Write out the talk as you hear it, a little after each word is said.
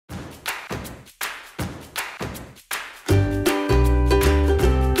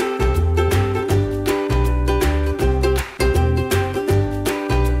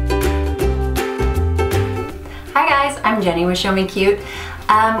I'm Jenny with ShowMeCute.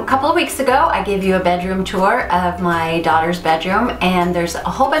 A couple of weeks ago I gave you a bedroom tour of my daughter's bedroom, and there's a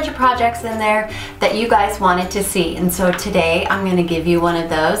whole bunch of projects in there that you guys wanted to see, and so today I'm going to give you one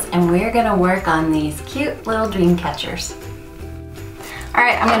of those and we're going to work on these cute little dream catchers.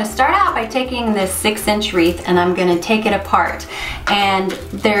 Alright, I'm going to start out by taking this 6-inch wreath and I'm going to take it apart, and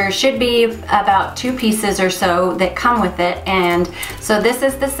there should be about 2 pieces or so that come with it, and so this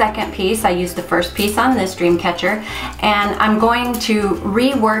is the second piece. I used the first piece on this dream catcher, and I'm going to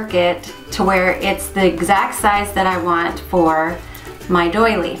rework it to where it's the exact size that I want for my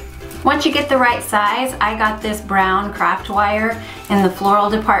doily. Once you get the right size, I got this brown craft wire in the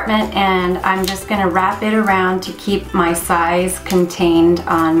floral department, and I'm just going to wrap it around to keep my size contained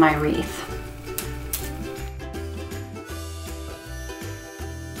on my wreath.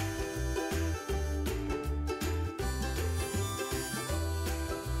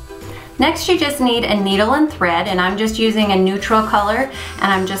 Next, you just need a needle and thread, and I'm just using a neutral color,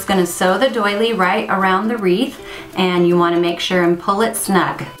 and I'm just going to sew the doily right around the wreath, and you want to make sure and pull it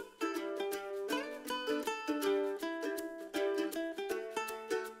snug.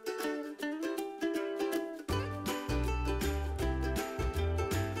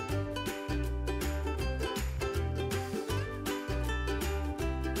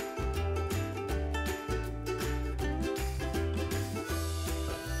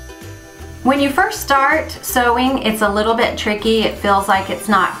 When you first start sewing, it's a little bit tricky. It feels like it's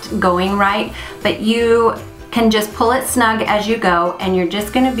not going right, but you can just pull it snug as you go, and you're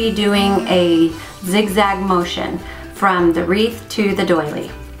just going to be doing a zigzag motion from the wreath to the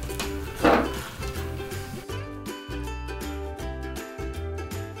doily.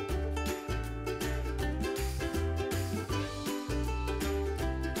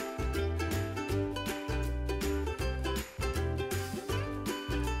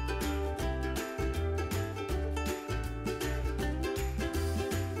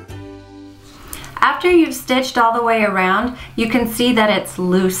 After you've stitched all the way around, you can see that it's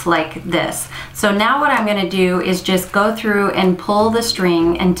loose like this. So now what I'm going to do is just go through and pull the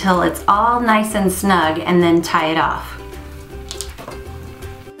string until it's all nice and snug, and then tie it off.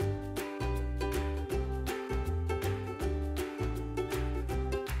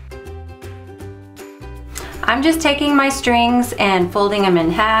 I'm just taking my strings and folding them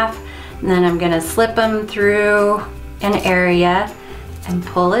in half, and then I'm going to slip them through an area and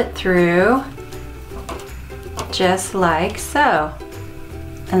pull it through. Just like so.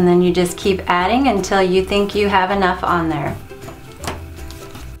 And then you just keep adding until you think you have enough on there.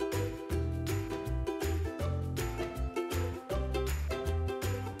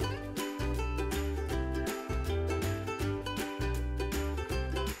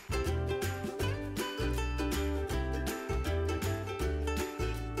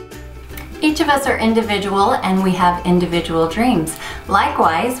 Each of us are individual, and we have individual dreams.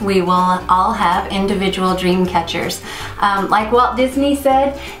 Likewise, we will all have individual dream catchers. Like Walt Disney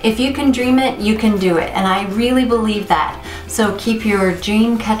said, if you can dream it, you can do it. And I really believe that. So keep your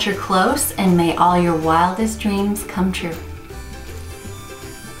dream catcher close, and may all your wildest dreams come true.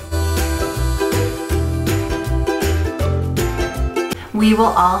 We will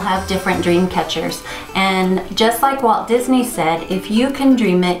all have different dream catchers, and just like Walt Disney said, if you can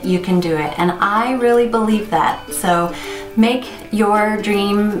dream it, you can do it, and I really believe that. So make your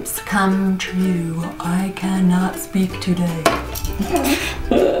dreams come true. I cannot speak today.